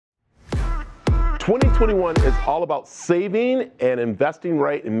2021 is all about saving and investing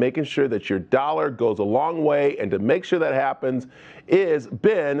right and making sure that your dollar goes a long way. And to make sure that happens is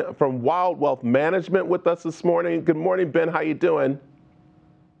Ben from Wild Wealth Management with us this morning. Good morning, Ben. How you doing?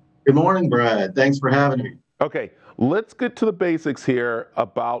 Good morning, Brad. Thanks for having me. Okay, let's get to the basics here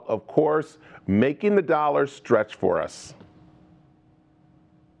about, of course, making the dollar stretch for us.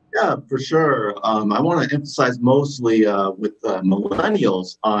 Yeah, for sure. I want to emphasize mostly with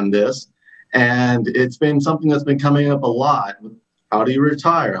millennials on this. And it's been something that's been coming up a lot. How do you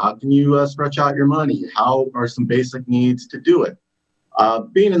retire? How can you stretch out your money? How are some basic needs to do it?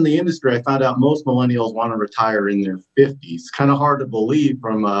 Being in the industry, I found out most millennials want to retire in their 50s. Kind of hard to believe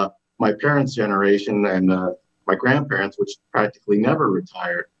from my parents' generation and my grandparents, which practically never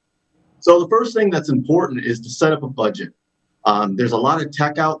retired. So the first thing that's important is to set up a budget. There's a lot of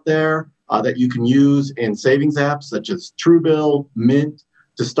tech out there that you can use in savings apps such as Truebill, Mint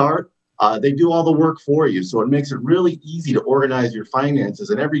to start. They do all the work for you. So it makes it really easy to organize your finances.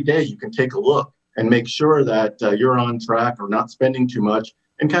 And every day you can take a look and make sure that you're on track or not spending too much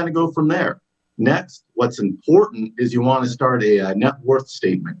and kind of go from there. Next, what's important is you want to start a net worth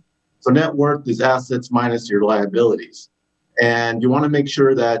statement. So net worth is assets minus your liabilities. And you want to make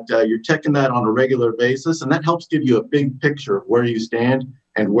sure that you're checking that on a regular basis. And that helps give you a big picture of where you stand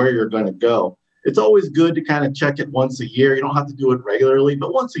and where you're going to go. It's always good to kind of check it once a year. You don't have to do it regularly,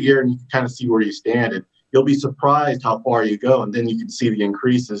 but once a year, and you can kind of see where you stand. And you'll be surprised how far you go. And then you can see the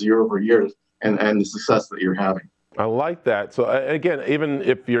increases year over year and the success that you're having. I like that. So again, even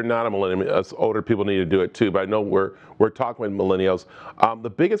if you're not a millennial, us older people need to do it too. But I know we're talking with millennials. The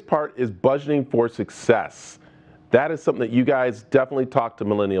biggest part is budgeting for success. That is something that you guys definitely talk to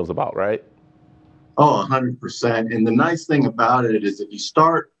millennials about, right? Oh, 100%. And the nice thing about it is if you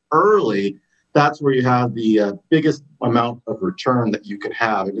start early, that's where you have the biggest amount of return that you can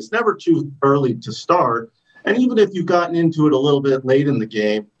have. And it's never too early to start. And even if you've gotten into it a little bit late in the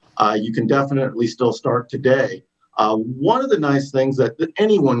game, you can definitely still start today. One of the nice things that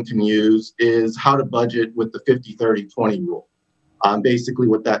anyone can use is how to budget with the 50-30-20 rule. Basically,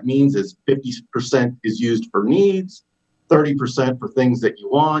 what that means is 50% is used for needs, 30% for things that you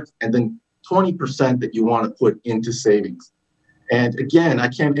want, and then 20% that you want to put into savings. And again, I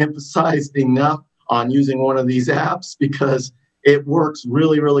can't emphasize enough on using one of these apps because it works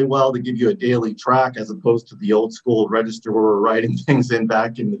really, really well to give you a daily track as opposed to the old school register where we're writing things in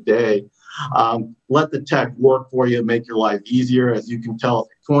back in the day. Let the tech work for you, make your life easier. As you can tell,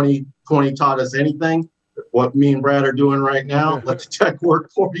 2020 taught us anything. What me and Brad are doing right now, let the tech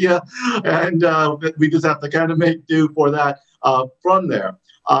work for you. And we just have to kind of make do for that from there.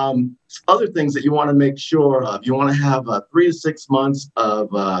 Other things that you want to make sure of, you want to have 3 to 6 months of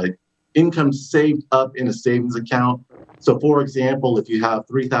income saved up in a savings account. So for example, if you have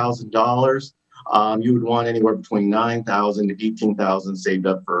 $3,000, you would want anywhere between $9,000 to $18,000 saved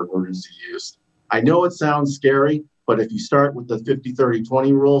up for emergency use. I know it sounds scary, but if you start with the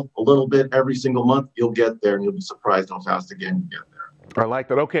 50-30-20 rule a little bit every single month, you'll get there and you'll be surprised how fast again you get there. I like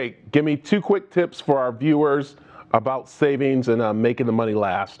that. Okay, give me 2 quick tips for our viewers about savings and making the money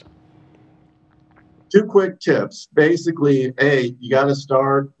last. 2 quick tips. Basically, you got to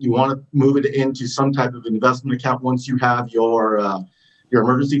start. You want to move it into some type of investment account once you have your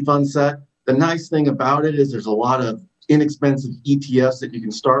emergency fund set. The nice thing about it is there's a lot of inexpensive ETFs that you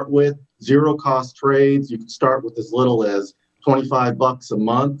can start with, zero cost trades. You can start with as little as $25 a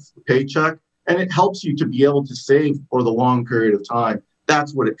month paycheck, and it helps you to be able to save for the long period of time.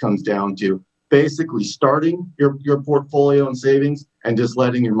 That's what it comes down to. Basically starting your portfolio and savings and just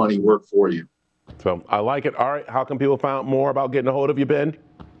letting your money work for you. So I like it. All right. How can people find out more about getting a hold of you, Ben?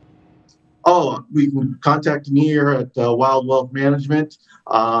 Oh, we can contact me here at Wild Wealth Management,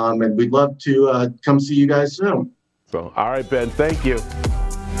 and we'd love to come see you guys soon. So, all right, Ben, thank you.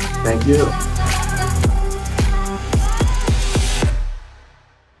 Thank you.